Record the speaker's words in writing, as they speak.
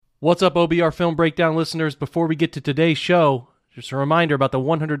What's up, OBR Film Breakdown listeners? Before we get to today's show, just a reminder about the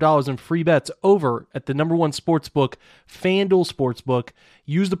 $100 in free bets over at the number one sportsbook, FanDuel Sportsbook.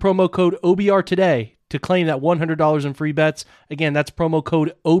 Use the promo code OBR today to claim that $100 in free bets. Again, that's promo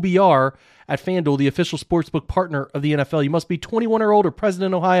code OBR at FanDuel, the official sportsbook partner of the NFL. You must be 21 or older, present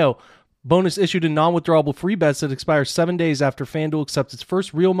in Ohio. Bonus issued in non-withdrawable free bets that expires 7 days after FanDuel accepts its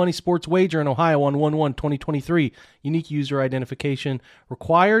first real money sports wager in Ohio on 1/1/2023. Unique user identification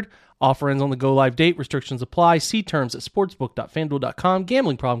required. Offer ends on the go-live date. Restrictions apply. See terms at sportsbook.fanduel.com.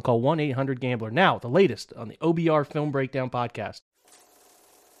 Gambling problem, call 1-800-GAMBLER. Now, the latest on the OBR Film Breakdown podcast.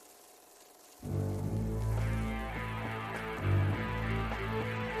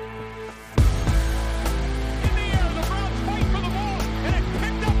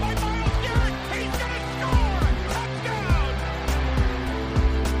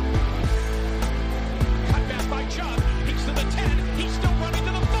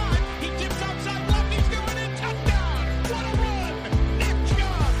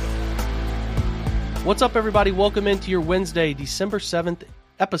 What's up, everybody? Welcome into your Wednesday, December 7th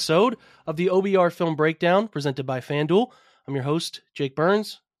episode of the OBR Film Breakdown presented by FanDuel. I'm your host, Jake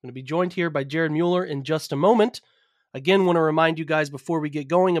Burns. I'm going to be joined here by Jared Mueller in just a moment. Again, want to remind you guys before we get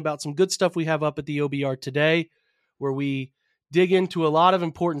going about some good stuff we have up at the OBR today, where we dig into a lot of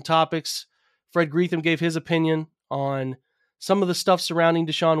important topics. Fred Greetham gave his opinion on some of the stuff surrounding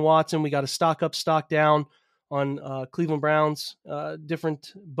Deshaun Watson. We got a stock up, stock down on Cleveland Browns,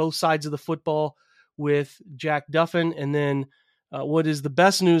 different both sides of the football, with Jack Duffin, and then what is the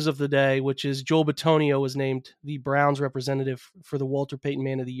best news of the day, which is Joel Bitonio was named the Browns representative for the Walter Payton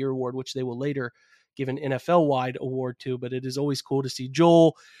Man of the Year award, which they will later give an NFL-wide award to. But it is always cool to see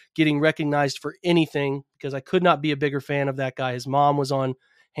Joel getting recognized for anything, because I could not be a bigger fan of that guy. His mom was on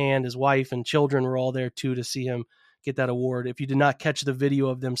hand, his wife and children were all there too to see him get that award. If you did not catch the video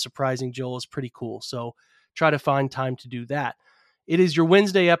of them surprising Joel, it's pretty cool. So try to find time to do that. It is your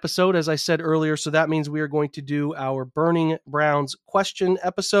Wednesday episode, as I said earlier, so that means we are going to do our Burning Browns question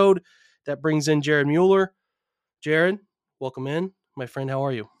episode. That brings in Jared Mueller. Jared, welcome in. My friend, how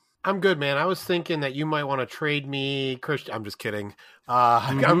are you? I'm good, man. I was thinking that you might want to trade me, Christian. I'm just kidding.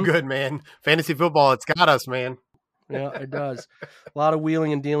 I'm good, man. Fantasy football, it's got us, man. Yeah, it does. A lot of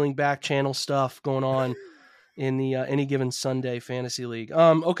wheeling and dealing back channel stuff going on in the Any Given Sunday Fantasy League.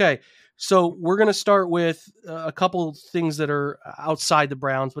 Okay. So we're going to start with a couple things that are outside the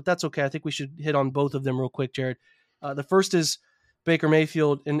Browns, but that's okay. I think we should hit on both of them real quick, Jared. The first is Baker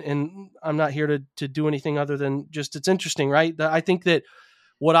Mayfield, and I'm not here to do anything other than just it's interesting, right? I think that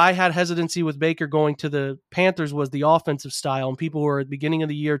what I had hesitancy with Baker going to the Panthers was the offensive style, and people were at the beginning of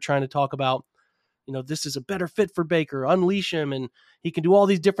the year trying to talk about, this is a better fit for Baker, unleash him, and he can do all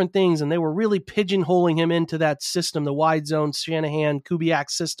these different things, and they were really pigeonholing him into that system, the wide zone, Shanahan,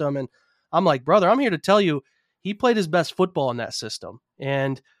 Kubiak system, and I'm like, brother, I'm here to tell you he played his best football in that system.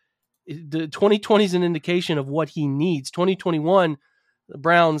 And the 2020 is an indication of what he needs. 2021, the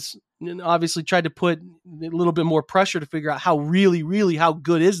Browns obviously tried to put a little bit more pressure to figure out how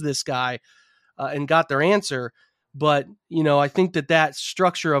good is this guy, and got their answer. But, I think that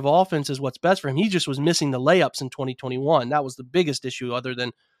structure of offense is what's best for him. He just was missing the layups in 2021. That was the biggest issue, other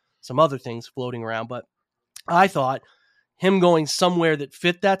than some other things floating around. But I thought him going somewhere that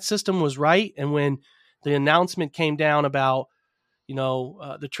fit that system was right. And when the announcement came down about,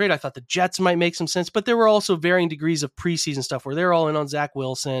 the trade, I thought the Jets might make some sense, but there were also varying degrees of preseason stuff where they're all in on Zach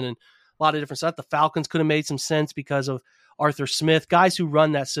Wilson and a lot of different stuff. The Falcons could have made some sense because of Arthur Smith, guys who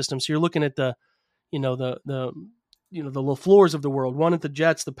run that system. So you're looking at the LaFleurs of the world, one at the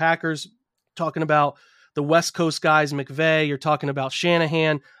Jets, the Packers, talking about the West Coast guys, McVay, you're talking about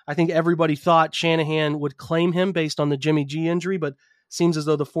Shanahan. I think everybody thought Shanahan would claim him based on the Jimmy G injury, but seems as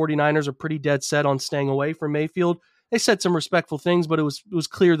though the 49ers are pretty dead set on staying away from Mayfield. They said some respectful things, but it was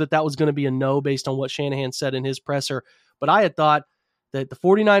clear that was going to be a no based on what Shanahan said in his presser. But I had thought that the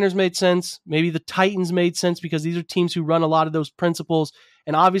 49ers made sense. Maybe the Titans made sense because these are teams who run a lot of those principles.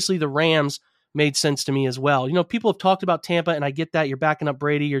 And obviously the Rams made sense to me as well. People have talked about Tampa, and I get that you're backing up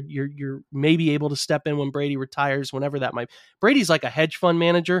Brady. You're maybe able to step in when Brady retires, whenever that might. Brady's like a hedge fund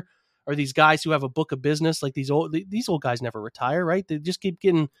manager, or these guys who have a book of business. Like these old guys never retire, right? They just keep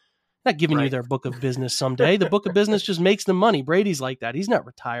not giving you their book of business someday. The book of business just makes them money. Brady's like that. He's not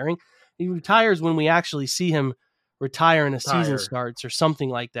retiring. He retires when we actually see him retire and a season starts or something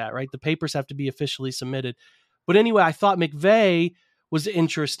like that, right? The papers have to be officially submitted. But anyway, I thought McVay was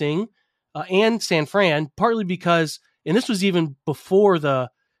interesting. And San Fran, partly because, and this was even before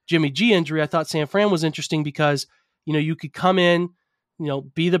the Jimmy G injury, I thought San Fran was interesting because, you could come in,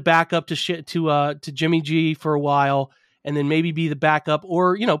 be the backup to Jimmy G for a while, and then maybe be the backup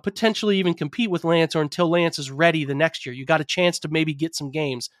or, potentially even compete with Lance or until Lance is ready the next year. You got a chance to maybe get some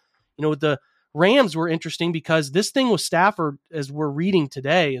games. The Rams were interesting because this thing with Stafford, as we're reading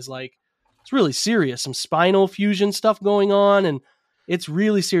today, is like, it's really serious. Some spinal fusion stuff going on, and it's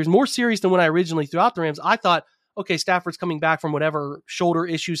really serious. More serious than when I originally threw out the Rams. I thought, okay, Stafford's coming back from whatever shoulder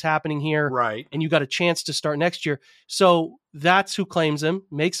issues happening here. Right. And you got a chance to start next year. So that's who claims him.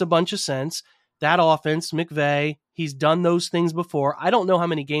 Makes a bunch of sense. That offense, McVay, he's done those things before. I don't know how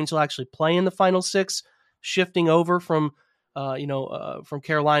many games he'll actually play in the final 6, shifting over from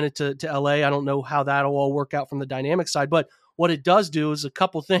Carolina to LA. I don't know how that'll all work out from the dynamic side, but what it does do is a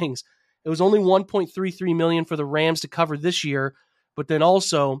couple things. It was only $1.33 million for the Rams to cover this year, but then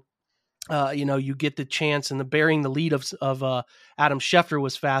also, you get the chance, and the bearing the lead of Adam Schefter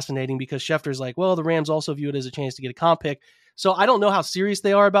was fascinating because Schefter's like, well, the Rams also view it as a chance to get a comp pick. So I don't know how serious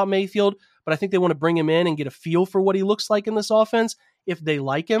they are about Mayfield, but I think they want to bring him in and get a feel for what he looks like in this offense. If they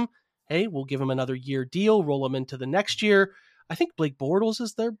like him, hey, we'll give him another year deal, roll him into the next year. I think Blake Bortles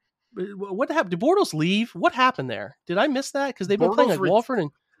is there. What happened? Did Bortles leave? What happened there? Did I miss that? Because they've been playing like Walford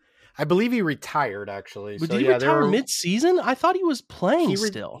and. I believe he retired, actually. But did he retire mid-season? I thought he was playing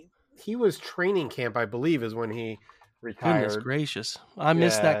still. He was training camp, I believe, is when he retired. Goodness gracious. I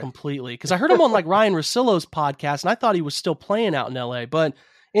missed that completely. Because I heard him on like Ryan Russillo's podcast, and I thought he was still playing out in LA. But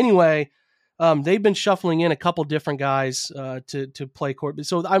anyway, they've been shuffling in a couple different guys to play court.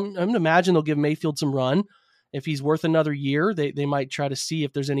 So I'm going to imagine they'll give Mayfield some run. If he's worth another year, they might try to see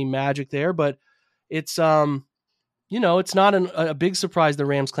if there's any magic there. But it's it's not a big surprise the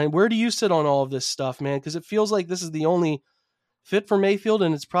Rams claim. Where do you sit on all of this stuff, man? Because it feels like this is the only fit for Mayfield,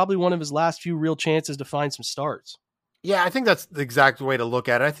 and it's probably one of his last few real chances to find some starts. Yeah, I think that's the exact way to look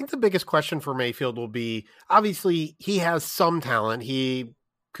at it. I think the biggest question for Mayfield will be, obviously, he has some talent. He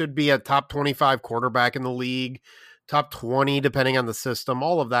could be a top 25 quarterback in the league, top 20, depending on the system,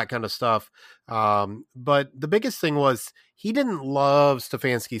 all of that kind of stuff. But the biggest thing was he didn't love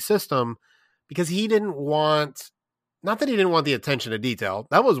Stefanski's system because he didn't want, not that he didn't want the attention to detail.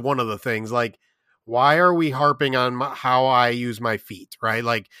 That was one of the things, like, why are we harping on how I use my feet, right?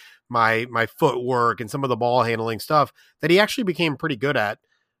 Like my footwork and some of the ball handling stuff that he actually became pretty good at.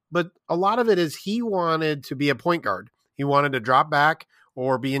 But a lot of it is he wanted to be a point guard. He wanted to drop back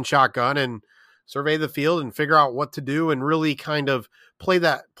or be in shotgun and survey the field and figure out what to do and really kind of play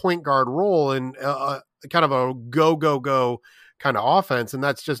that point guard role in kind of a go kind of offense. And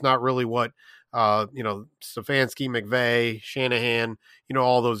that's just not really what, Stefanski, McVay, Shanahan,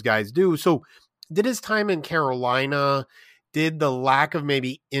 all those guys do. So did his time in Carolina, did the lack of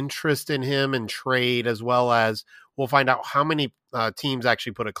maybe interest in him and trade, as well as we'll find out how many teams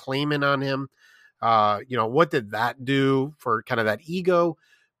actually put a claim in on him. What did that do for kind of that ego?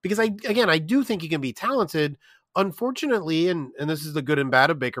 Because I do think he can be talented. Unfortunately, and this is the good and bad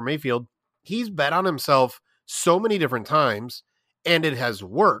of Baker Mayfield, he's bet on himself so many different times, and it has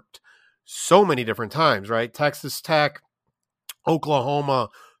worked so many different times, right? Texas Tech, Oklahoma,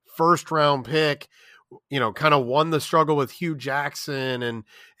 first round pick, kind of won the struggle with Hugh Jackson and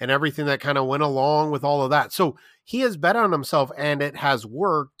everything that kind of went along with all of that. So he has bet on himself and it has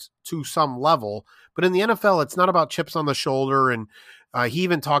worked to some level, but in the NFL, it's not about chips on the shoulder. And he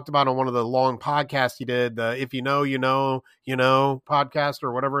even talked about on one of the long podcasts he did, the If You Know, You Know, podcast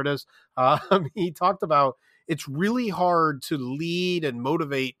or whatever it is. He talked about it's really hard to lead and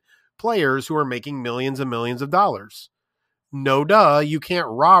motivate players who are making millions and millions of dollars. No duh, you can't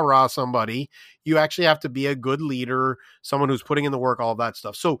rah-rah somebody. You actually have to be a good leader, someone who's putting in the work, all of that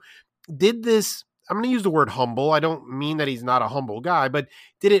stuff. So did this, I'm going to use the word humble. I don't mean that he's not a humble guy, but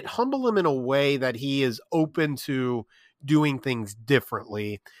did it humble him in a way that he is open to doing things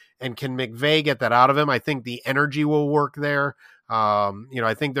differently? And can McVay get that out of him? I think the energy will work there.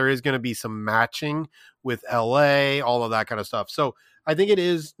 I think there is going to be some matching with LA, all of that kind of stuff. So I think it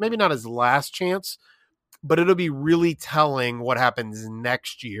is maybe not his last chance, but it'll be really telling what happens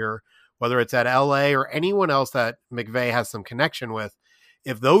next year, whether it's at LA or anyone else that McVay has some connection with.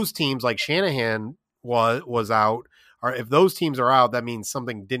 If those teams like Shanahan was out, or if those teams are out, that means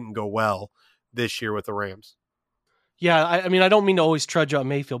something didn't go well this year with the Rams. Yeah, I mean, I don't mean to always trudge up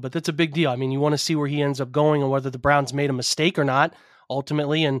Mayfield, but that's a big deal. I mean, you want to see where he ends up going and whether the Browns made a mistake or not,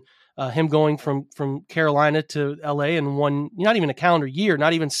 ultimately. And him going from Carolina to LA in one, not even a calendar year,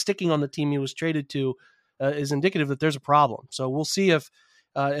 not even sticking on the team he was traded to, is indicative that there's a problem. So we'll see if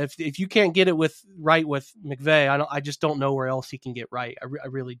you can't get it right with McVay, I just don't know where else he can get right. I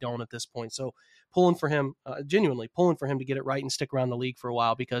really don't at this point. So genuinely pulling for him to get it right and stick around the league for a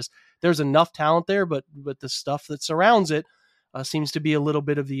while, because there's enough talent there, but the stuff that surrounds it, seems to be a little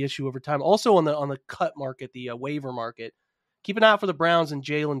bit of the issue over time. Also on the cut market, the waiver market, keep an eye out for the Browns and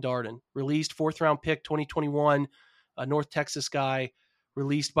Jalen Darden, released 4th round pick 2021, a North Texas guy,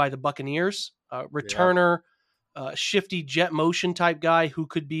 released by the Buccaneers, returner, shifty jet motion type guy who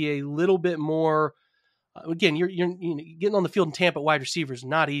could be a little bit more. Again, you're getting on the field in Tampa at wide receiver is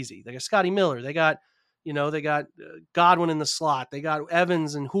not easy. They got Scotty Miller, they got Godwin in the slot, they got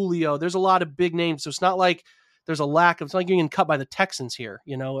Evans and Julio. There's a lot of big names, so it's not like there's a lack of. It's not like you're getting cut by the Texans here,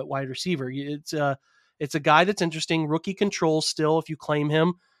 at wide receiver. It's a guy that's interesting, rookie control still if you claim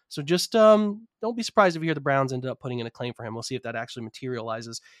him. So just don't be surprised if you hear the Browns ended up putting in a claim for him. We'll see if that actually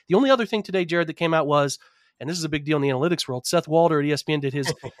materializes. The only other thing today, Jared, that came out was, and this is a big deal in the analytics world, Seth Walder at ESPN did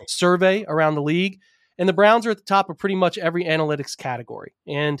his survey around the league, and the Browns are at the top of pretty much every analytics category.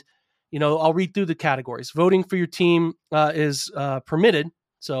 And, I'll read through the categories. Voting for your team is permitted.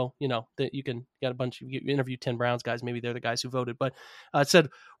 So, that you can get you interview 10 Browns guys. Maybe they're the guys who voted. But it said,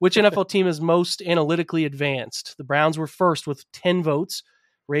 which NFL team is most analytically advanced? The Browns were first with 10 votes.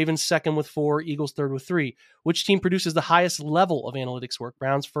 Ravens second with 4. Eagles third with 3. Which team produces the highest level of analytics work?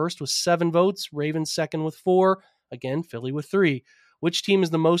 Browns first with 7 votes. Ravens second with 4. Again, Philly with 3. Which team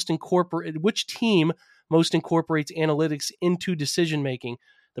most incorporates analytics into decision making?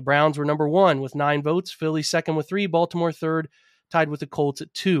 The Browns were number 1 with 9 votes. Philly second with 3. Baltimore third, tied with the Colts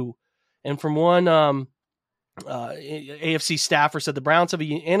at 2. And from one AFC staffer said the Browns have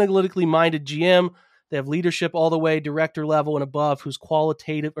an analytically minded GM. They have leadership all the way director level and above who's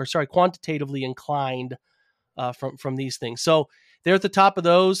quantitatively inclined from these things. So they're at the top of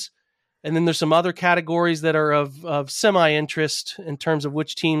those. And then there's some other categories that are of semi-interest in terms of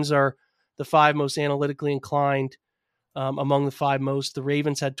which teams are the 5 most analytically inclined among the 5 most. The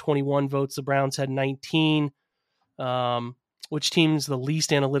Ravens had 21 votes. The Browns had 19. Which team's the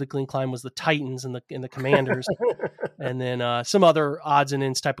least analytically inclined was the Titans and the Commanders. And then some other odds and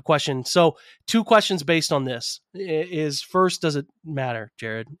ends type of question. So 2 questions based on this is, first, does it matter,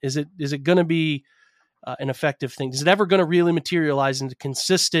 Jared? Is it going to be an effective thing? Is it ever going to really materialize into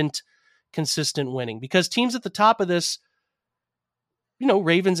consistent winning? Because teams at the top of this,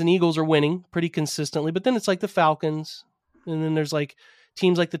 Ravens and Eagles are winning pretty consistently, but then it's like the Falcons. And then there's like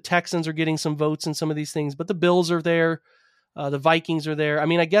teams like the Texans are getting some votes in some of these things, but the Bills are there. The Vikings are there. I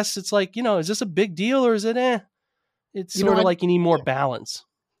mean, I guess it's like, is this a big deal or is it, It's sort of like you need more balance.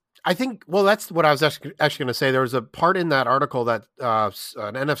 I think, well, that's what I was actually going to say. There was a part in that article that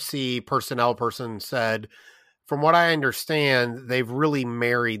an NFC personnel person said, from what I understand, they've really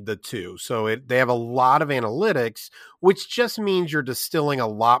married the two. So they have a lot of analytics, which just means you're distilling a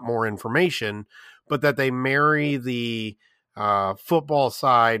lot more information, but that they marry the football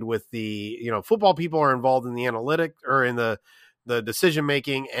side with the, football people are involved in the analytic or in the decision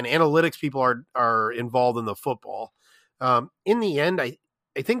making, and analytics people are involved in the football. In the end, I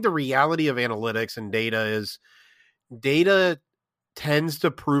think the reality of analytics and data is data tends to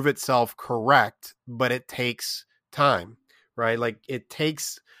prove itself correct, but it takes time, right? Like it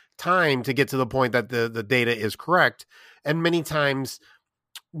takes time to get to the point that the data is correct. And many times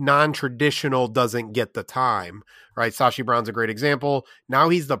non-traditional doesn't get the time, right? Sashi Brown's a great example. Now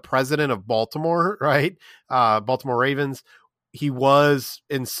he's the president of Baltimore, right? Baltimore Ravens. He was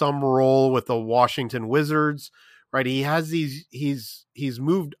in some role with the Washington Wizards, right? He has he's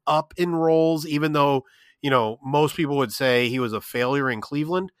moved up in roles, even though, most people would say he was a failure in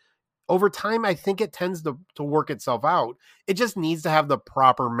Cleveland. Over time, I think it tends to work itself out. It just needs to have the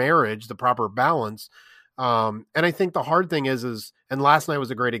proper marriage, the proper balance. And I think the hard thing is, and last night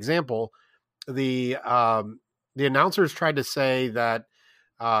was a great example. The announcers tried to say that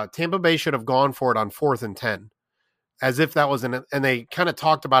Tampa Bay should have gone for it on 4th and 10, as if that was and they kind of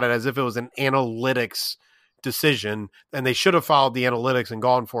talked about it as if it was an analytics decision, and they should have followed the analytics and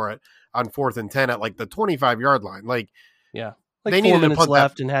gone for it on 4th and 10 at like the 25-yard line. Like, yeah, like they 4 minutes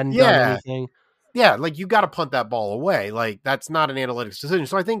left and hadn't done anything. Yeah, like you got to punt that ball away. Like that's not an analytics decision.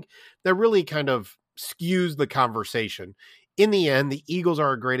 So I think that really kind of skews the conversation. In the end, the Eagles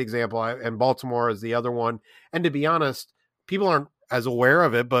are a great example, and Baltimore is the other one. And to be honest, people aren't as aware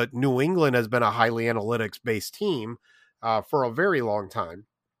of it, but New England has been a highly analytics-based team for a very long time.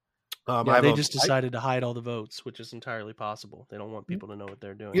 They just decided to hide all the votes, which is entirely possible. They don't want people to know what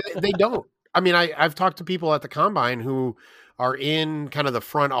they're doing. They don't. I mean, I've talked to people at the Combine who are in kind of the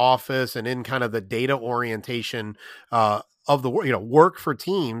front office and in kind of the data orientation of the work for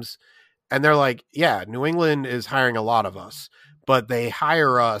teams. And they're like, yeah, New England is hiring a lot of us, but they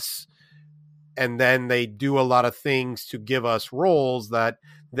hire us and then they do a lot of things to give us roles that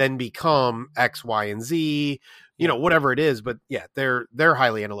then become X, Y, and Z, whatever it is. But yeah, they're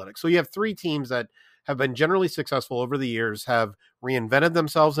highly analytic. So you have 3 teams that have been generally successful over the years, have reinvented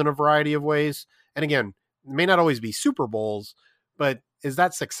themselves in a variety of ways. And again, it may not always be Super Bowls, but is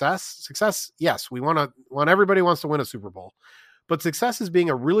that success? Success, yes. Everybody wants to win a Super Bowl. But success is being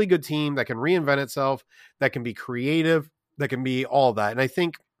a really good team that can reinvent itself, that can be creative, that can be all that. And I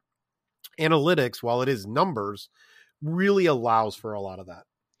think analytics, while it is numbers, really allows for a lot of that.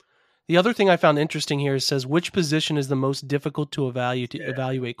 The other thing I found interesting here says, which position is the most difficult to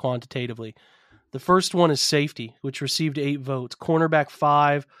evaluate quantitatively? The first one is safety, which received 8 votes. Cornerback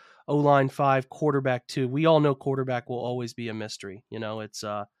 5, O-line 5, quarterback 2. We all know quarterback will always be a mystery. It's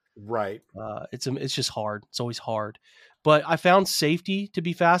right. It's just hard. It's always hard. But I found safety to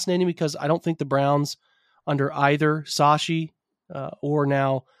be fascinating because I don't think the Browns under either Sashi or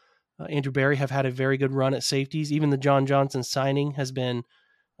now Andrew Berry have had a very good run at safeties. Even the John Johnson signing has been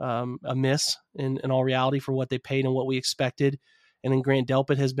a miss in all reality for what they paid and what we expected. And then Grant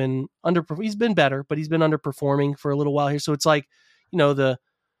Delpit has been he's been better, but he's been underperforming for a little while here. So it's like, the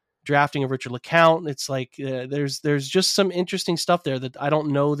drafting of Richard LeCount. It's like there's just some interesting stuff there that I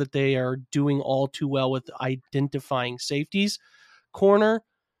don't know that they are doing all too well with identifying safeties. Corner,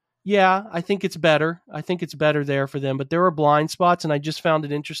 yeah, I think it's better. I think it's better there for them, but there are blind spots, and I just found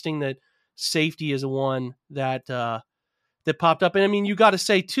it interesting that safety is one that popped up. And I mean, you got to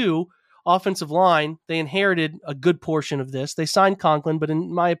say too, offensive line, they inherited a good portion of this. They signed Conklin, but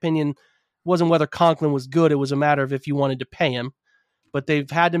in my opinion, it wasn't whether Conklin was good. It was a matter of if you wanted to pay him. But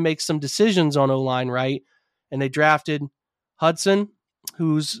they've had to make some decisions on O-line, right? And they drafted Hudson,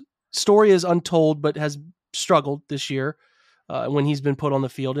 whose story is untold, but has struggled this year when he's been put on the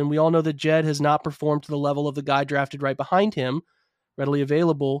field. And we all know that Jed has not performed to the level of the guy drafted right behind him, readily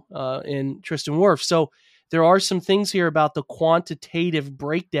available in Tristan Wirfs. So there are some things here about the quantitative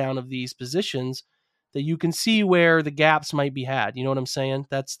breakdown of these positions that you can see where the gaps might be had. You know what I'm saying?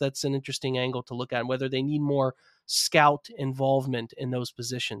 That's an interesting angle to look at, whether they need more scout involvement in those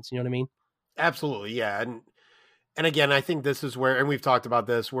positions. You know what I mean? Absolutely. Yeah. And again, I think this is where, and we've talked about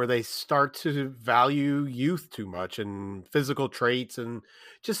this, where they start to value youth too much and physical traits and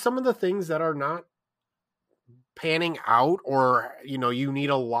just some of the things that are not panning out, or, you need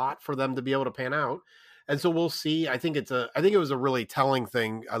a lot for them to be able to pan out. And so we'll see. I think it was a really telling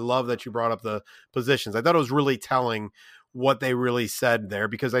thing. I love that you brought up the positions. I thought it was really telling what they really said there,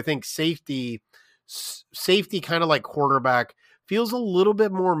 because I think safety kind of like quarterback feels a little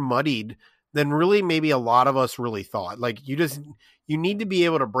bit more muddied than really maybe a lot of us really thought. Like you need to be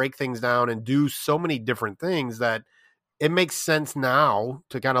able to break things down and do so many different things that it makes sense now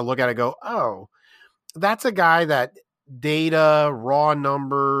to kind of look at it and go, oh, that's a guy that data, raw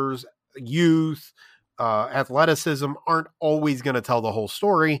numbers, youth, athleticism aren't always going to tell the whole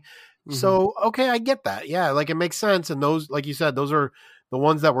story. Mm-hmm. So, okay, I get that. Yeah. Like it makes sense. And those, like you said, those are the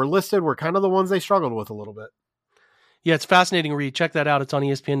ones that were listed were kind of the ones they struggled with a little bit. Yeah, it's fascinating read. Check that out. It's on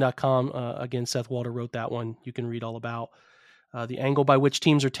ESPN.com. Again, Seth Walder wrote that one. You can read all about the angle by which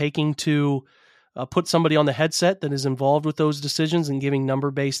teams are taking to put somebody on the headset that is involved with those decisions and giving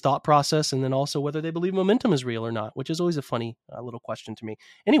number-based thought process, and then also whether they believe momentum is real or not, which is always a funny little question to me.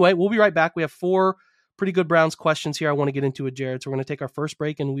 Anyway, we'll be right back. We have 4 pretty good Browns questions here I want to get into with Jared, so we're going to take our first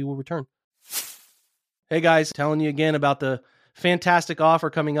break and we will return. Hey guys, telling you again about the fantastic offer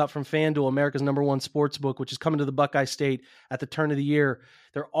coming up from FanDuel, America's #1 sportsbook, which is coming to the Buckeye State at the turn of the year.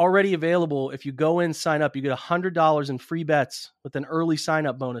 They're already available. If you go in, sign up, you get $100 in free bets with an early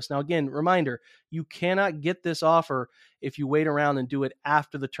sign-up bonus. Now, again, reminder, you cannot get this offer if you wait around and do it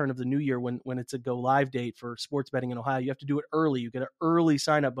after the turn of the new year when it's a go-live date for sports betting in Ohio. You have to do it early. You get an early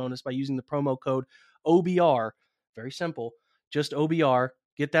sign-up bonus by using the promo code OBR. Very simple. Just OBR.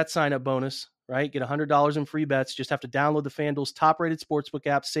 Get that sign-up bonus. Right? Get $100 in free bets. Just have to download the FanDuel's top-rated sportsbook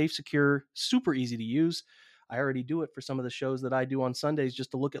app. Safe, secure, super easy to use. I already do it for some of the shows that I do on Sundays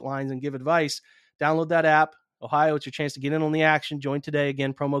just to look at lines and give advice. Download that app. Ohio, it's your chance to get in on the action. Join today.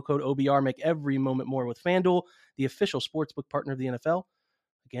 Again, promo code OBR. Make every moment more with FanDuel, the official sportsbook partner of the NFL.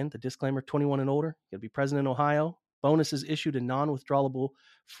 Again, the disclaimer, 21 and older. You got to be present in Ohio. Bonus is issued in non-withdrawable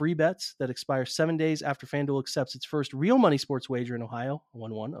free bets that expire 7 days after FanDuel accepts its first real money sports wager in Ohio,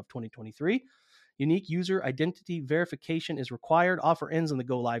 1/1 of 2023. Unique user identity verification is required. Offer ends on the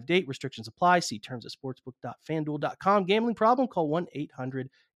go-live date. Restrictions apply. See terms at sportsbook.fanduel.com. Gambling problem? Call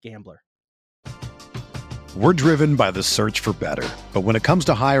 1-800-GAMBLER. We're driven by the search for better. But when it comes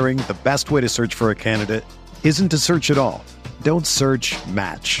to hiring, the best way to search for a candidate isn't to search at all. Don't search,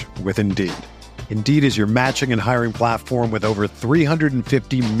 match with Indeed. Indeed is your matching and hiring platform with over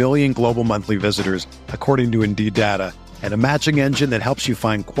 350 million global monthly visitors, according to Indeed data, and a matching engine that helps you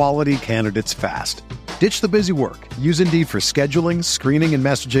find quality candidates fast. Ditch the busy work. Use Indeed for scheduling, screening, and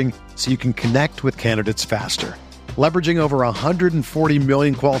messaging so you can connect with candidates faster. Leveraging over 140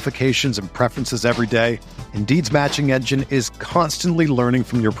 million qualifications and preferences every day, Indeed's matching engine is constantly learning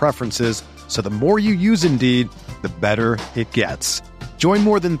from your preferences, so the more you use Indeed, the better it gets. Join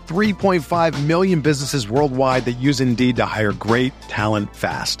more than 3.5 million businesses worldwide that use Indeed to hire great talent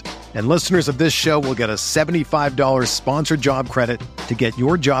fast. And listeners of this show will get a $75 sponsored job credit to get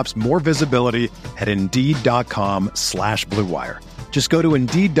your jobs more visibility at Indeed.com/Blue Wire. Just go to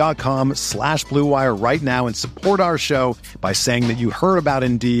Indeed.com/Blue Wire right now and support our show by saying that you heard about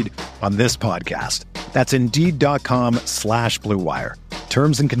Indeed on this podcast. That's Indeed.com/Blue Wire.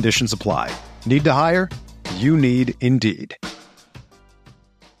 Terms and conditions apply. Need to hire? You need Indeed.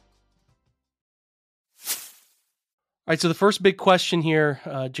 All right, so the first big question here,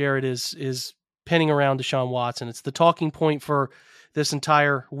 Jared, is pinning around Deshaun Watson. It's the talking point for this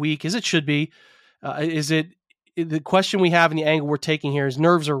entire week, as it should be. The question we have and the angle we're taking here is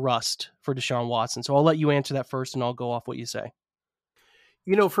nerves or rust for Deshaun Watson. So I'll let you answer that first, and I'll go off what you say.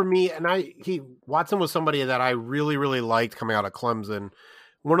 You know, for me, Watson was somebody that I really, really liked coming out of Clemson.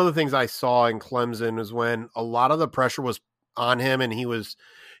 One of the things I saw in Clemson was when a lot of the pressure was on him and he was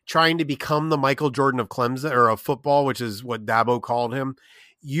trying to become the Michael Jordan of Clemson, or of football, which is what Dabo called him.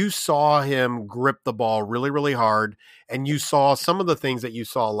 You saw him grip the ball really, really hard, and you saw some of the things that you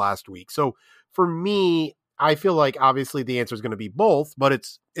saw last week. So for me, I feel like obviously the answer is going to be both, but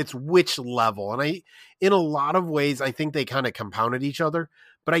it's which level. And in a lot of ways, I think they kind of compounded each other,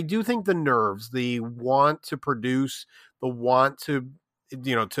 but I do think the nerves, the want to produce, the want to,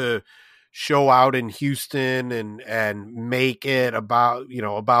 to show out in Houston and make it about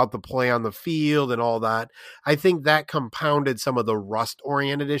the play on the field and all that. I think that compounded some of the rust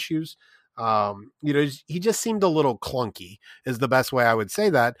oriented issues. He just seemed a little clunky is the best way I would say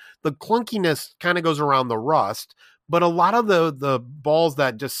that. The clunkiness kind of goes around the rust, but a lot of the balls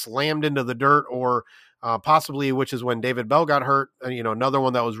that just slammed into the dirt, or possibly, which is when David Bell got hurt, another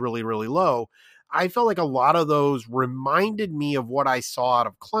one that was really, really low. I felt like a lot of those reminded me of what I saw out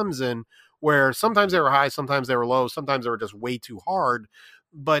of Clemson, where sometimes they were high, sometimes they were low, sometimes they were just way too hard.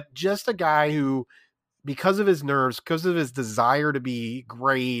 But just a guy who, because of his nerves, because of his desire to be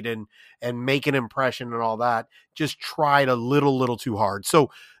great and make an impression and all that, just tried a little too hard.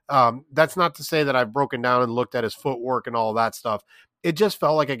 So that's not to say that I've broken down and looked at his footwork and all that stuff. It just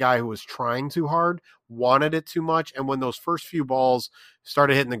felt like a guy who was trying too hard, wanted it too much. And when those first few balls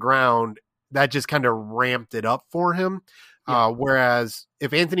started hitting the ground, that just kind of ramped it up for him. Yeah. Whereas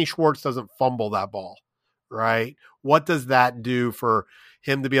if Anthony Schwartz doesn't fumble that ball, right, what does that do for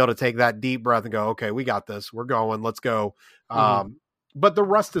him to be able to take that deep breath and go, okay, we got this, we're going, let's go. But the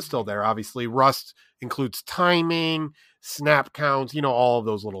rust is still there. Obviously, rust includes timing, snap counts, all of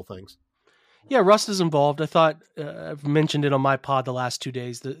those little things. Yeah, rust is involved. I thought I've mentioned it on my pod the last 2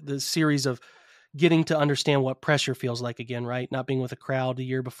 days, the series of getting to understand what pressure feels like again, right? Not being with a crowd the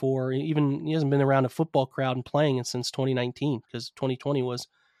year before. Even he hasn't been around a football crowd and playing since 2019, because 2020 was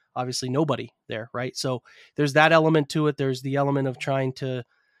obviously nobody there, right? So there's that element to it. There's the element of trying to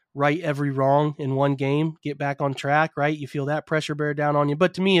right every wrong in one game, get back on track, right? You feel that pressure bear down on you.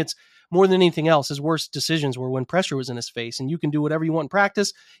 But to me, it's more than anything else, his worst decisions were when pressure was in his face. And you can do whatever you want in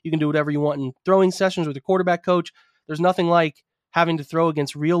practice. You can do whatever you want in throwing sessions with your quarterback coach. There's nothing like having to throw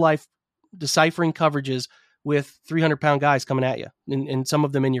against real life deciphering coverages with 300-pound guys coming at you, and some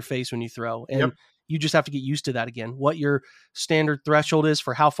of them in your face when you throw. And you just have to get used to that again. What your standard threshold is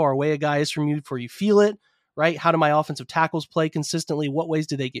for how far away a guy is from you before you feel it, right? How do my offensive tackles play consistently? What ways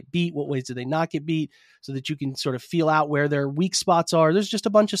do they get beat? What ways do they not get beat? So that you can sort of feel out where their weak spots are. There's just a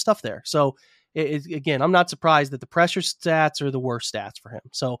bunch of stuff there. So again, I'm not surprised that the pressure stats are the worst stats for him.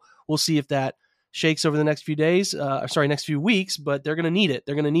 So we'll see if that shakes over the next few days, next few weeks, but they're going to need it.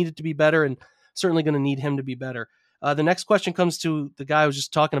 They're going to need it to be better, and certainly going to need him to be better. The next question comes to the guy I was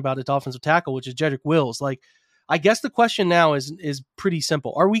just talking about at offensive tackle, which is Jedrick Wills. I guess the question now is pretty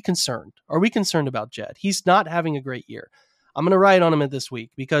simple. Are we concerned? Are we concerned about Jed? He's not having a great year. I'm going to write on him this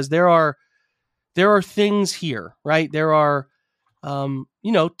week because there are things here, right? There are,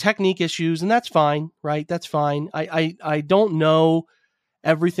 technique issues, and that's fine, right? That's fine. I don't know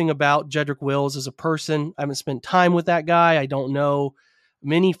everything about Jedrick Wills as a person. I haven't spent time with that guy. I don't know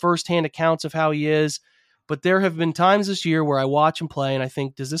many firsthand accounts of how he is, but there have been times this year where I watch him play and I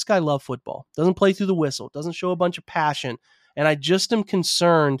think, does this guy love football? Doesn't play through the whistle, doesn't show a bunch of passion. And I just am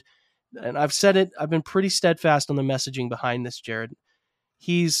concerned, and I've said it, I've been pretty steadfast on the messaging behind this, Jared.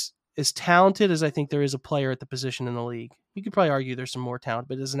 He's as talented as I think there is a player at the position in the league. You could probably argue there's some more talent,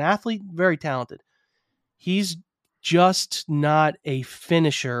 but as an athlete, very talented. He's just not a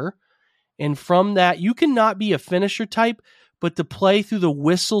finisher, And from that, you cannot be a finisher type, but the play through the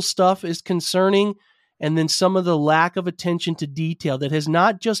whistle stuff is concerning. And then some of the lack of attention to detail that has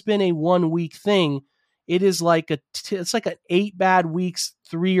not just been a 1 week thing. It is like it's like an 8 bad weeks,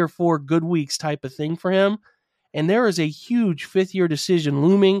 3 or 4 good weeks type of thing for him. And there is a huge 5th-year decision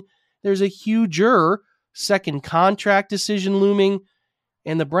looming. There's a huger second contract decision looming.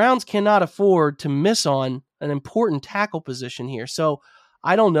 And the Browns cannot afford to miss on an important tackle position here. So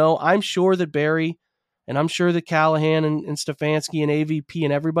I don't know. I'm sure that Barry and I'm sure that Callahan and Stefanski and AVP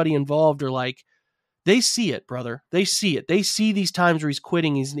and everybody involved are like, they see it, brother. They see it. They see these times where he's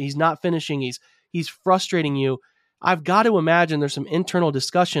quitting. He's not finishing. He's frustrating you. I've got to imagine there's some internal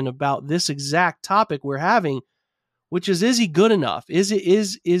discussion about this exact topic we're having, which is he good enough? Is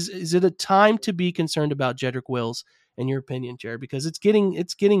it a time to be concerned about Jedrick Wills, in your opinion, Jared? Because it's getting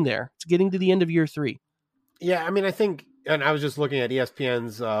there. It's getting to the end of year 3. Yeah, I mean, I think, and I was just looking at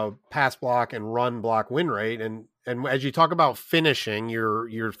ESPN's pass block and run block win rate, and as you talk about finishing,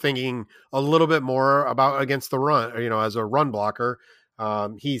 you're thinking a little bit more about against the run, as a run blocker.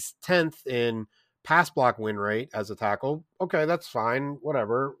 He's 10th in pass block win rate as a tackle. Okay, that's fine.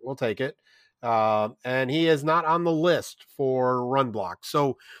 Whatever, we'll take it. And he is not on the list for run block.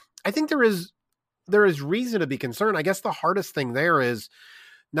 So I think there is reason to be concerned. I guess the hardest thing there is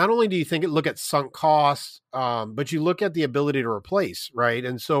not only do you look at sunk costs, but you look at the ability to replace, right?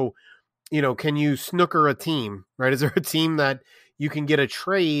 And so, can you snooker a team, right? Is there a team that you can get a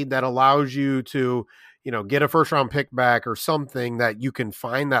trade that allows you to, get a first round pick back or something that you can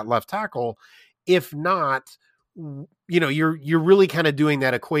find that left tackle? If not, you're really kind of doing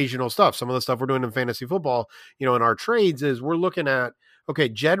that equational stuff. Some of the stuff we're doing in fantasy football, in our trades is we're looking at, okay,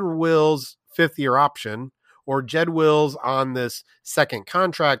 Jed Wills 5th-year option or Jed Wills on this second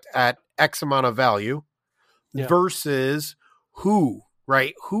contract at X amount of value versus who,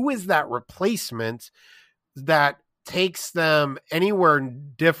 right? Who is that replacement that takes them anywhere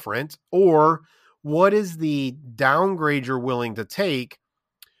different, or what is the downgrade you're willing to take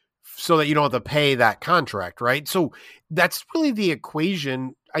so that you don't have to pay that contract, right? So that's really the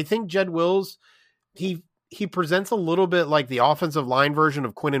equation. I think Jed Wills, he presents a little bit like the offensive line version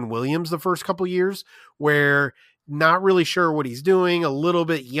of Quinnen Williams the first couple of years, where not really sure what he's doing, a little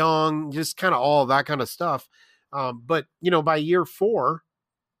bit young, just kind of all of that kind of stuff. But, by year 4,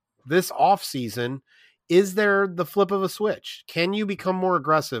 this offseason, is there the flip of a switch? Can you become more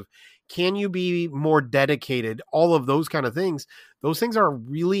aggressive? Can you be more dedicated? All of those kind of things. Those things are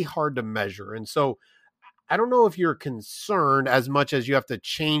really hard to measure. And so I don't know if you're concerned as much as you have to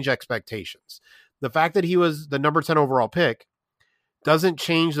change expectations. The fact that he was the number 10 overall pick doesn't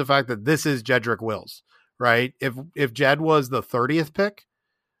change the fact that this is Jedrick Wills, right? If Jed was the 30th pick,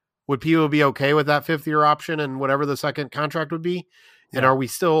 would people be okay with that 5th-year option and whatever the second contract would be? Yeah. And are we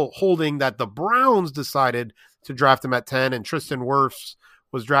still holding that the Browns decided to draft him at 10 and Tristan Wirfs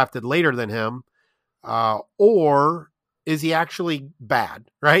was drafted later than him? Or is he actually bad,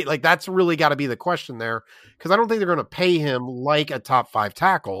 right? Like, that's really got to be the question there, because I don't think they're going to pay him like a top 5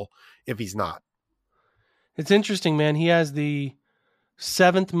 tackle if he's not. It's interesting, man. He has the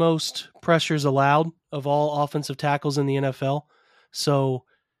 7th most pressures allowed of all offensive tackles in the NFL. So,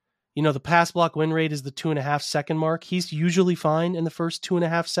 the pass block win rate is the 2.5 second mark. He's usually fine in the first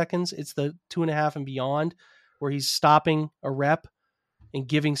 2.5 seconds. It's the 2.5 and beyond where he's stopping a rep and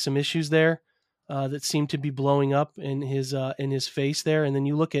giving some issues there that seem to be blowing up in his face there. And then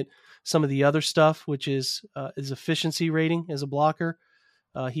you look at some of the other stuff, which is his efficiency rating as a blocker.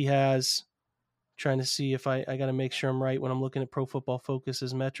 He has, trying to see if I got to make sure I'm right when I'm looking at Pro Football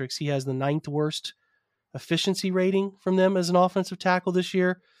Focus's metrics. He has the 9th worst efficiency rating from them as an offensive tackle this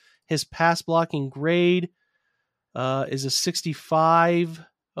year. His pass blocking grade is a 65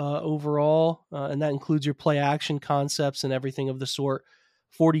 overall, and that includes your play action concepts and everything of the sort.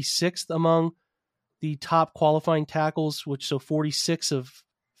 46th among the top qualifying tackles, so 46 of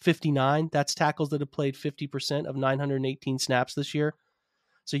 59. That's tackles that have played 50% of 918 snaps this year.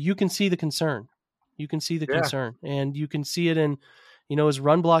 So you can see the concern. You can see the concern, and you can see it in, his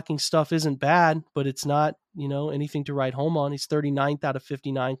run blocking stuff isn't bad, but it's not, anything to write home on. He's 39th out of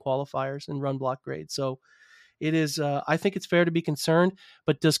 59 qualifiers in run block grade. So it is, I think it's fair to be concerned,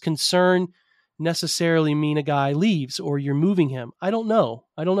 but does concern necessarily mean a guy leaves or you're moving him? I don't know.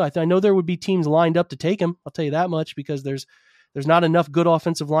 I know there would be teams lined up to take him. I'll tell you that much, because there's not enough good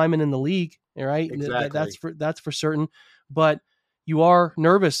offensive linemen in the league. All right. Exactly. That's for certain. But you are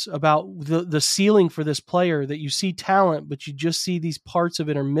nervous about the ceiling for this player, that you see talent, but you just see these parts of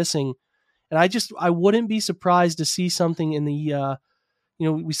it are missing. And I wouldn't be surprised to see something in the,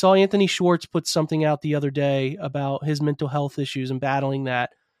 we saw Anthony Schwartz put something out the other day about his mental health issues and battling that.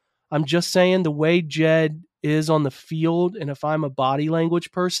 I'm just saying the way Jed is on the field, and if I'm a body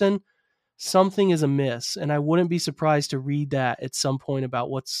language person, something is amiss. And I wouldn't be surprised to read that at some point about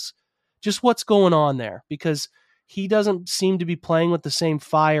what's going on there, because he doesn't seem to be playing with the same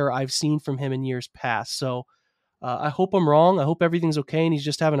fire I've seen from him in years past. So I hope I'm wrong. I hope everything's okay and he's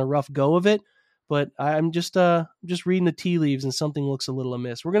just having a rough go of it. But I'm just reading the tea leaves and something looks a little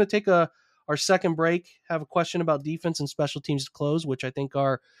amiss. We're going to take our second break, have a question about defense and special teams to close, which I think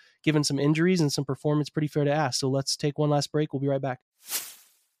are, given some injuries and some performance, pretty fair to ask. So let's take one last break. We'll be right back.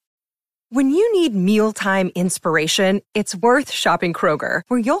 When you need mealtime inspiration, it's worth shopping Kroger,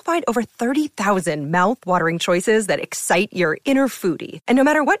 where you'll find over 30,000 mouth-watering choices that excite your inner foodie. And no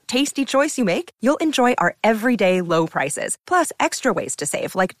matter what tasty choice you make, you'll enjoy our everyday low prices, plus extra ways to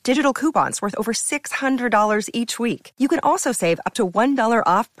save, like digital coupons worth over $600 each week. You can also save up to $1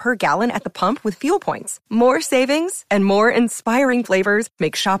 off per gallon at the pump with fuel points. More savings and more inspiring flavors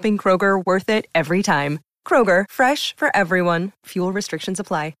make shopping Kroger worth it every time. Kroger, fresh for everyone. Fuel restrictions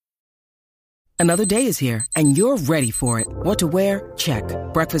apply. Another day is here, and you're ready for it. What to wear? Check.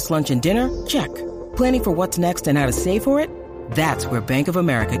 Breakfast, lunch, and dinner? Check. Planning for what's next and how to save for it? That's where Bank of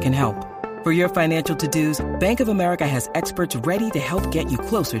America can help. For your financial to-dos, Bank of America has experts ready to help get you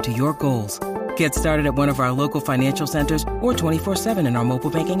closer to your goals. Get started at one of our local financial centers or 24/7 in our mobile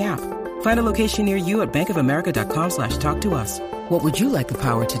banking app. Find a location near you at bankofamerica.com/talktous. What would you like the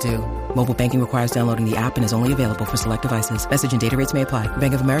power to do? Mobile banking requires downloading the app and is only available for select devices. Message and data rates may apply.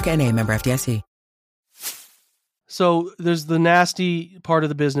 Bank of America NA, member FDIC. So there's the nasty part of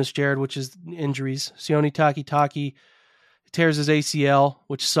the business, Jared, which is injuries. Sione Takitaki tears his ACL,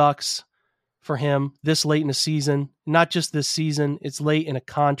 which sucks for him this late in the season. Not just this season, it's late in a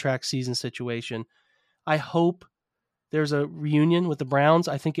contract season situation. I hope there's a reunion with the Browns.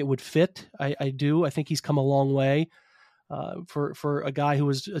 I think it would fit. I do. I think he's come a long way for a guy who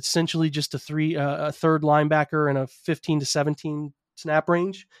was essentially just a third linebacker in a 15 to 17 snap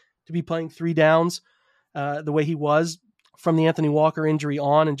range to be playing three downs. The way he was from the Anthony Walker injury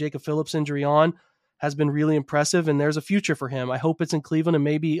on and Jacob Phillips injury on has been really impressive, and there's a future for him. I hope it's in Cleveland, and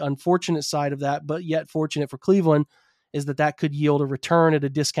maybe unfortunate side of that, but yet fortunate for Cleveland, is that could yield a return at a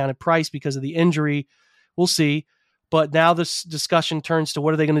discounted price because of the injury. We'll see. But now this discussion turns to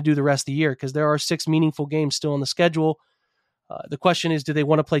what are they going to do the rest of the year, because there are 6 meaningful games still on the schedule. The question is, do they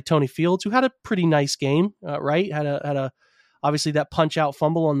want to play Tony Fields, who had a pretty nice game, right? Had a obviously that punch out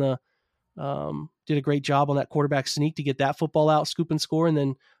fumble on the did a great job on that quarterback sneak to get that football out, scoop and score, and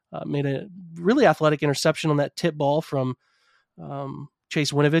then made a really athletic interception on that tip ball from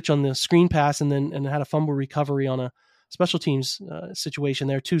Chase Winovich on the screen pass, and had a fumble recovery on a special teams situation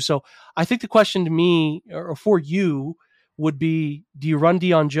there too. So I think the question to me, or for you, would be, do you run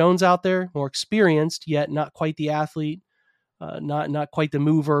Deion Jones out there, more experienced, yet not quite the athlete, not quite the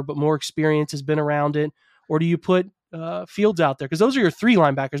mover, but more experience, has been around it, or do you put Fields out there? Because those are your 3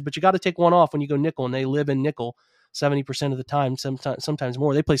 linebackers, but you got to take one off when you go nickel, and they live in nickel 70% of the time, sometimes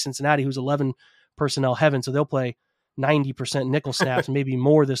more. They play Cincinnati, who's 11 personnel heaven, so they'll play 90% nickel snaps, maybe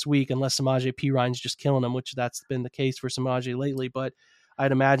more this week, unless Samaje Perine's just killing them, which that's been the case for Samaje lately. But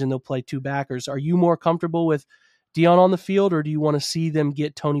I'd imagine they'll play 2 backers. Are you more comfortable with Deion on the field, or do you want to see them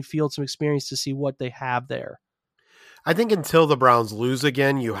get Tony Fields some experience to see what they have there? I think until the Browns lose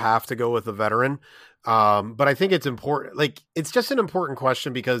again, you have to go with a veteran. But I think it's important. Like, it's just an important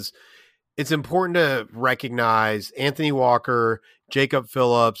question, because it's important to recognize Anthony Walker, Jacob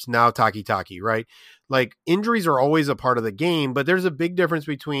Phillips, now Takitaki, right? Like, injuries are always a part of the game, but there's a big difference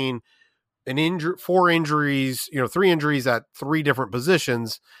between 4 injuries, 3 injuries at 3 different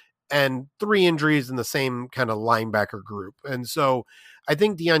positions, and 3 injuries in the same kind of linebacker group. And so I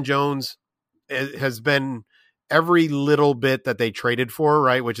think Deion Jones has been every little bit that they traded for,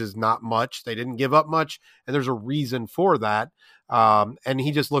 right? Which is not much. They didn't give up much, and there's a reason for that. And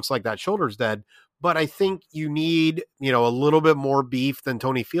he just looks like that shoulder's dead. But I think you need, a little bit more beef than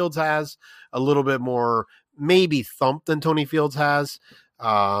Tony Fields has, a little bit more maybe thump than Tony Fields has.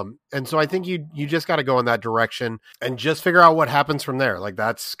 And so I think you just got to go in that direction and just figure out what happens from there. Like,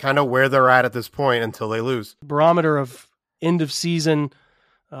 that's kind of where they're at this point until they lose. Barometer of end of season,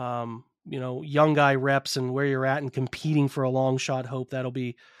 young guy reps and where you're at and competing for a long shot hope. That'll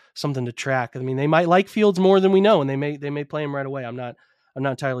be something to track. I mean, they might like Fields more than we know, and they may play him right away. I'm not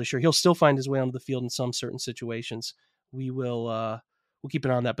entirely sure. He'll still find his way onto the field in some certain situations. We'll keep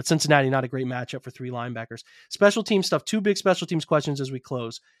an eye on that. But Cincinnati, not a great matchup for 3 linebackers. Special team stuff, 2 big special teams questions as we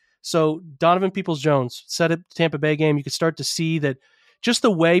close. So Donovan Peoples-Jones set up the Tampa Bay game. You could start to see that just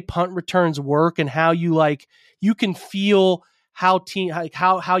the way punt returns work and how you can feel how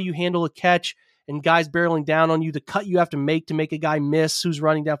you handle a catch and guys barreling down on you, the cut you have to make a guy miss who's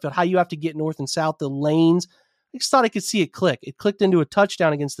running downfield, how you have to get north and south, the lanes. I just thought I could see it click. It clicked into a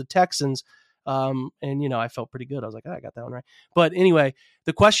touchdown against the Texans. And, I felt pretty good. I was like, I got that one right. But anyway,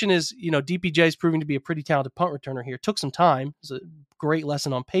 the question is, DPJ is proving to be a pretty talented punt returner here. It took some time. It's a great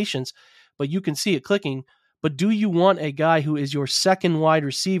lesson on patience, but you can see it clicking. But do you want a guy who is your second wide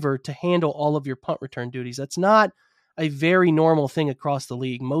receiver to handle all of your punt return duties? That's not a very normal thing across the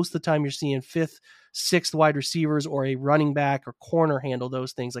league. Most of the time you're seeing fifth, sixth wide receivers or a running back or corner handle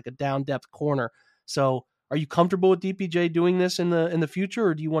those things, like a down depth corner. So are you comfortable with DPJ doing this in the future,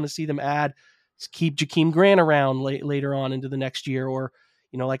 or do you want to see them keep Jakeem Grant around later on into the next year? Or,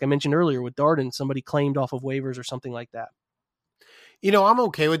 like I mentioned earlier with Darden, somebody claimed off of waivers or something like that. I'm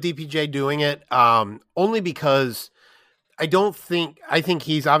okay with DPJ doing it, only because I think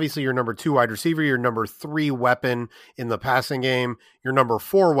he's obviously your number 2 wide receiver, your number 3 weapon in the passing game, your number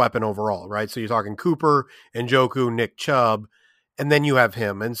 4 weapon overall, right? So you're talking Cooper, Njoku, Nick Chubb, and then you have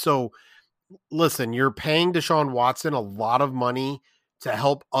him. And so, listen, you're paying Deshaun Watson a lot of money to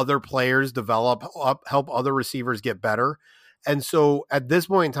help other players develop, help other receivers get better. And so at this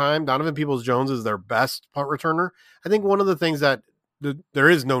point in time, Donovan Peoples-Jones is their best punt returner. I think one of the things that there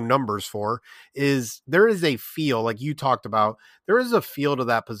is no numbers for is there is a feel, like you talked about, there is a feel to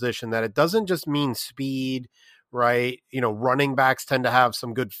that position that it doesn't just mean speed, right? Running backs tend to have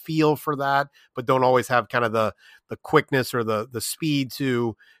some good feel for that, but don't always have kind of the quickness or the speed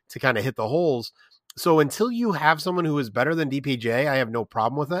to kind of hit the holes. So until you have someone who is better than DPJ, I have no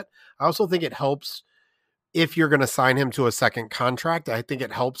problem with it. I also think it helps if you're going to sign him to a second contract. I think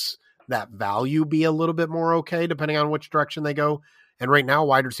it helps that value be a little bit more okay, depending on which direction they go. And right now,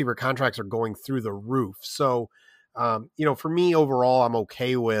 wide receiver contracts are going through the roof. So, for me overall, I'm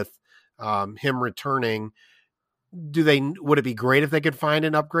okay with him returning. Would it be great if they could find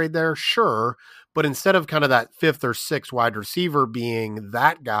an upgrade there? Sure. But instead of kind of that 5th or 6th wide receiver being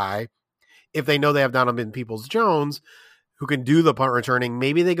that guy, if they know they have Donovan Peoples-Jones who can do the punt returning,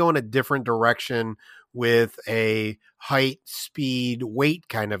 maybe they go in a different direction with a height, speed, weight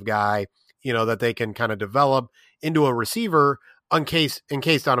kind of guy, that they can kind of develop into a receiver in case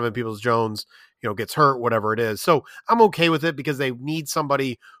Donovan Peoples-Jones, gets hurt, whatever it is. So I'm okay with it because they need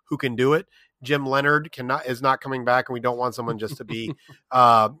somebody who can do it. Jim Leonard is not coming back, and we don't want someone just to be,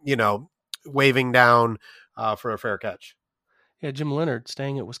 waving down for a fair catch. Yeah, Jim Leonard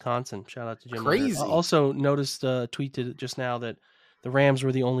staying at Wisconsin. Shout out to Jim Crazy. Leonard. I also noticed, tweeted just now that the Rams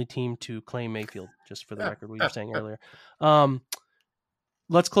were the only team to claim Mayfield, just for the record, what you were saying earlier.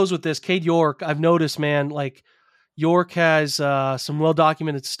 Let's close with this. Cade York, I've noticed, man, like York has some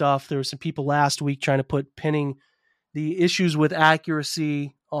well-documented stuff. There were some people last week trying to pinning the issues with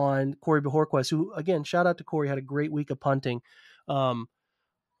accuracy on Corey Bojorquez, who, again, shout out to Corey, had a great week of punting.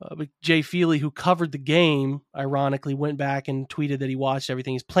 But Jay Feely, who covered the game, ironically went back and tweeted that he watched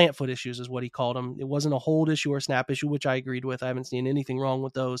everything. His plant foot issues is what he called them. It wasn't a hold issue or a snap issue, which I agreed with. I haven't seen anything wrong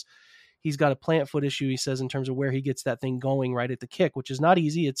with those. He's got a plant foot issue, he says, in terms of where he gets that thing going right at the kick, which is not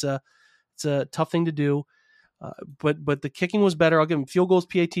easy. It's a tough thing to do. But the kicking was better. I'll give him field goals,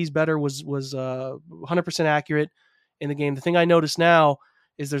 PATs better, was 100% accurate in the game. The thing I notice now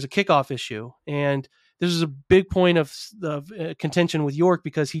is there's a kickoff issue, and this is a big point of contention with York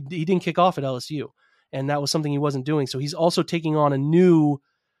because he didn't kick off at LSU, and that was something he wasn't doing. So he's also taking on a new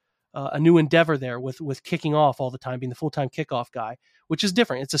endeavor there with kicking off all the time, being the full-time kickoff guy, which is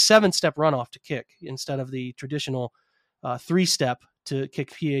different. It's a 7-step runoff to kick instead of the traditional 3-step to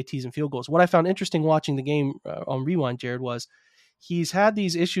kick PATs and field goals. What I found interesting watching the game on Rewind, Jared, was he's had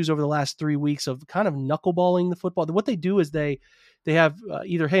these issues over the last 3 weeks of kind of knuckleballing the football. What they do is they have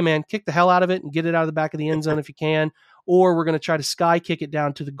either, hey, man, kick the hell out of it and get it out of the back of the end zone if you can, or we're going to try to sky kick it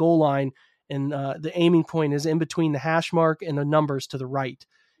down to the goal line, and the aiming point is in between the hash mark and the numbers to the right.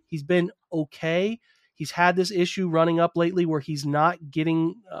 He's been okay. He's had this issue running up lately where he's not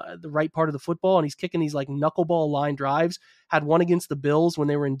getting the right part of the football, and he's kicking these like knuckleball line drives. Had one against the Bills when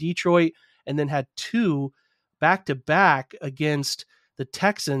they were in Detroit, and then had 2 back-to-back against the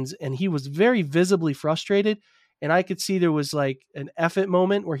Texans, and he was very visibly frustrated. And I could see there was like an F-it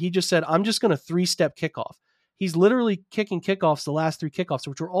moment where he just said, I'm just going to 3-step kickoff. He's literally kicking kickoffs the last 3 kickoffs,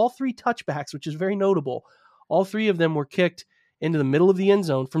 which were all 3 touchbacks, which is very notable. All 3 of them were kicked into the middle of the end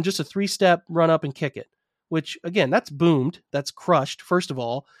zone from just a 3-step run up and kick it, which, again, that's boomed. That's crushed, first of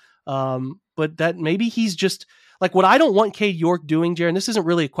all. But that maybe he's just like what I don't want Cade York doing, Jared, and this isn't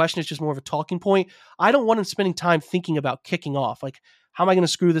really a question, it's just more of a talking point. I don't want him spending time thinking about kicking off. Like, how am I going to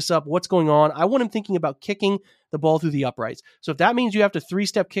screw this up? What's going on? I want him thinking about kicking the ball through the uprights. So if that means you have to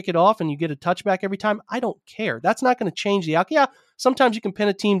 3-step kick it off and you get a touchback every time, I don't care. That's not going to change the outcome. Yeah, sometimes you can pin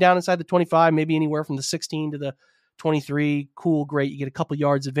a team down inside the 25, maybe anywhere from the 16 to the 23. Cool, great. You get a couple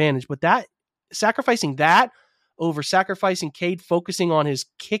yards advantage. But that sacrificing that over sacrificing Cade focusing on his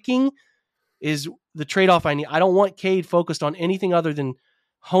kicking is the trade-off I need. I don't want Cade focused on anything other than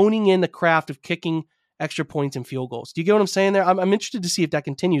honing in the craft of kicking extra points and field goals. Do you get what I'm saying there? I'm interested to see if that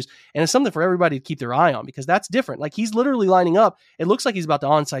continues. And it's something for everybody to keep their eye on because that's different. Like he's literally lining up. It looks like he's about to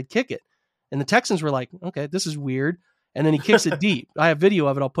onside kick it. And the Texans were like, okay, this is weird. And then he kicks it deep. I have video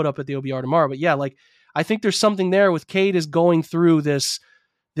of it. I'll put up at the OBR tomorrow. But yeah, like I think there's something there with Cade is going through this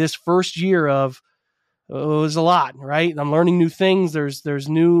first year of, it was a lot, right? I'm learning new things. There's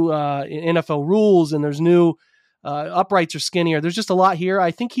new NFL rules and there's new uprights are skinnier. There's just a lot here.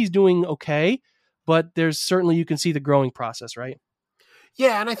 I think he's doing okay, but there's certainly, you can see the growing process, right?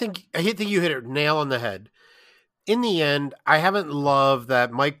 Yeah. And I think you hit it nail on the head. In the end, I haven't loved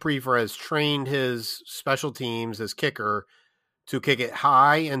that Mike Priefer has trained his special teams, his kicker, to kick it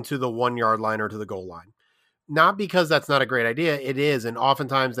high and to the 1 yard line or to the goal line. Not because that's not a great idea. It is. And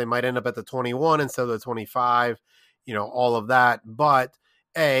oftentimes they might end up at the 21 instead of the 25, all of that. But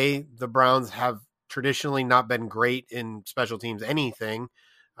the Browns have traditionally not been great in special teams, anything.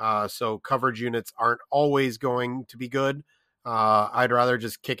 So coverage units aren't always going to be good. I'd rather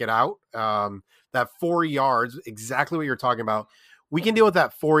just kick it out. That 4 yards, exactly what you're talking about. We can deal with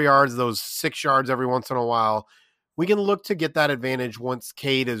that 4 yards, those 6 yards every once in a while. We can look to get that advantage once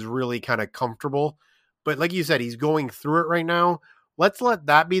Cade is really kind of comfortable. But like you said, he's going through it right now. Let's let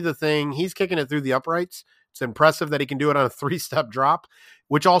that be the thing. He's kicking it through the uprights. It's impressive that he can do it on a 3-step drop,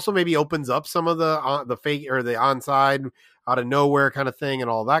 which also maybe opens up some of the fake or the onside out of nowhere kind of thing and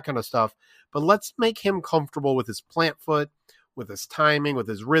all that kind of stuff. But let's make him comfortable with his plant foot, with his timing, with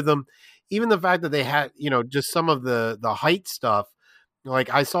his rhythm. Even the fact that they had, just some of the height stuff. Like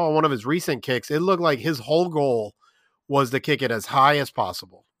I saw one of his recent kicks. It looked like his whole goal was to kick it as high as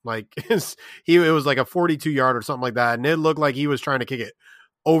possible. Like it was like a 42-yard or something like that. And it looked like he was trying to kick it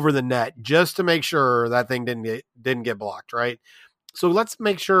over the net just to make sure that thing didn't get blocked. Right. So let's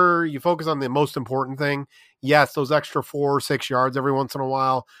make sure you focus on the most important thing. Yes, those extra 4 or 6 yards every once in a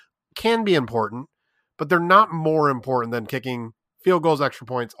while can be important, but they're not more important than kicking field goals, extra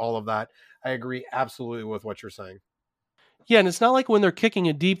points, all of that. I agree absolutely with what you're saying. Yeah, and it's not like when they're kicking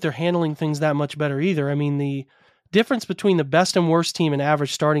it deep, they're handling things that much better either. I mean, the difference between the best and worst team in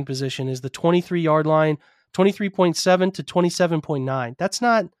average starting position is the 23-yard line, 23.7 to 27.9.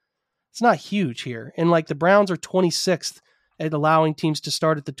 It's not huge here. And like the Browns are 26th at allowing teams to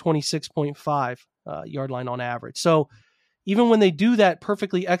start at the 26.5 yard line on average. So even when they do that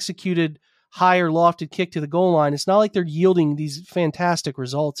perfectly executed higher lofted kick to the goal line, it's not like they're yielding these fantastic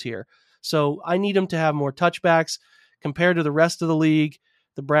results here. So I need them to have more touchbacks compared to the rest of the league.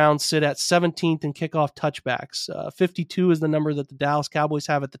 The Browns sit at 17th in kickoff touchbacks. 52 is the number that the Dallas Cowboys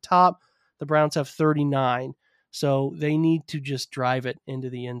have at the top. The Browns have 39. So they need to just drive it into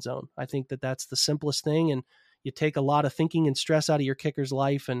the end zone. I think that that's the simplest thing. And you take a lot of thinking and stress out of your kicker's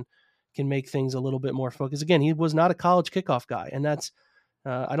life and can make things a little bit more focused. Again, he was not a college kickoff guy. And that's,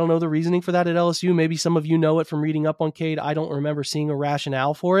 I don't know the reasoning for that at LSU. Maybe some of you know it from reading up on Cade. I don't remember seeing a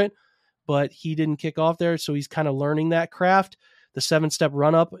rationale for it, but he didn't kick off there. So he's kind of learning that craft. The 7-step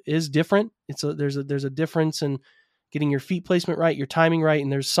run up is different. There's a difference in getting your feet placement right, your timing right, and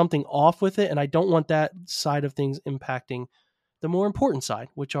there's something off with it. And I don't want that side of things impacting the more important side,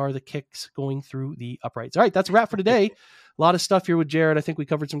 which are the kicks going through the uprights. All right, that's a wrap for today. A lot of stuff here with Jared. I think we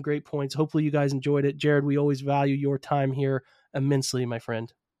covered some great points. Hopefully you guys enjoyed it. Jared, we always value your time here immensely, my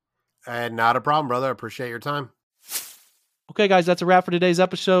friend. And not a problem, brother. I appreciate your time. Okay, guys, that's a wrap for today's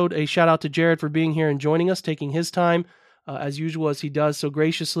episode. A shout out to Jared for being here and joining us, taking his time as usual, as he does so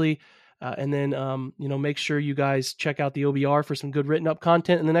graciously. And then, make sure you guys check out the OBR for some good written up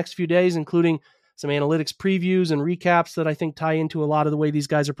content in the next few days, including some analytics previews and recaps that I think tie into a lot of the way these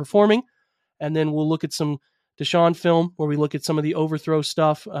guys are performing. And then we'll look at some Deshaun film where we look at some of the overthrow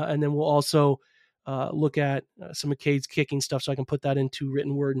stuff. And then we'll also look at some of Cade's kicking stuff so I can put that into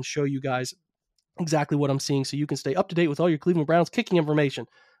written word and show you guys exactly what I'm seeing so you can stay up to date with all your Cleveland Browns kicking information.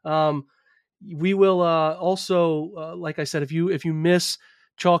 We will also, like I said, if you miss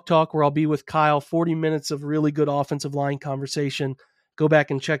Chalk Talk, where I'll be with Kyle, 40 minutes of really good offensive line conversation, go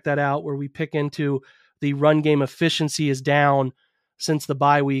back and check that out, where we pick into the run game efficiency is down since the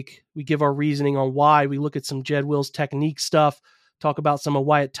bye week. We give our reasoning on why. We look at some Jed Wills technique stuff, talk about some of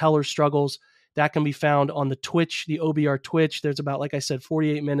Wyatt Teller's struggles. That can be found on the Twitch, the OBR Twitch. There's about, like I said,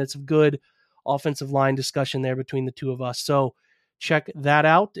 48 minutes of good offensive line discussion there between the two of us. So check that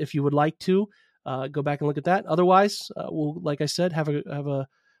out if you would like to. Go back and look at that. Otherwise, we'll, like I said, have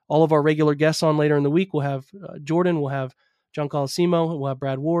all of our regular guests on later in the week. We'll have Jordan, we'll have John Colosimo, we'll have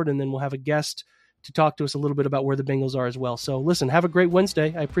Brad Ward, and then we'll have a guest to talk to us a little bit about where the Bengals are as well. So listen, have a great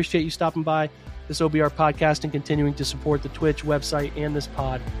Wednesday. I appreciate you stopping by this OBR podcast and continuing to support the Twitch website and this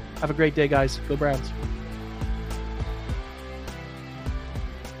pod. Have a great day, guys. Go Browns.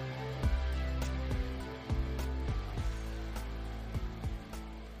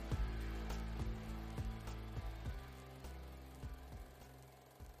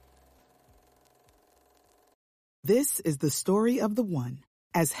 This is the story of the one.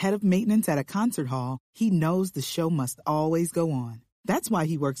 As head of maintenance at a concert hall, he knows the show must always go on. That's why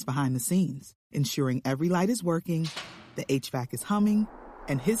he works behind the scenes, ensuring every light is working, the HVAC is humming,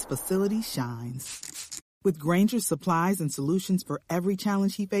 and his facility shines. With Grainger's supplies and solutions for every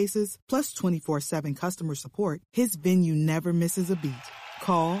challenge he faces, plus 24/7 customer support, his venue never misses a beat.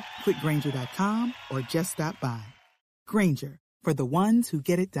 Call quickgrainger.com or just stop by. Grainger, for the ones who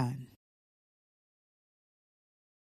get it done.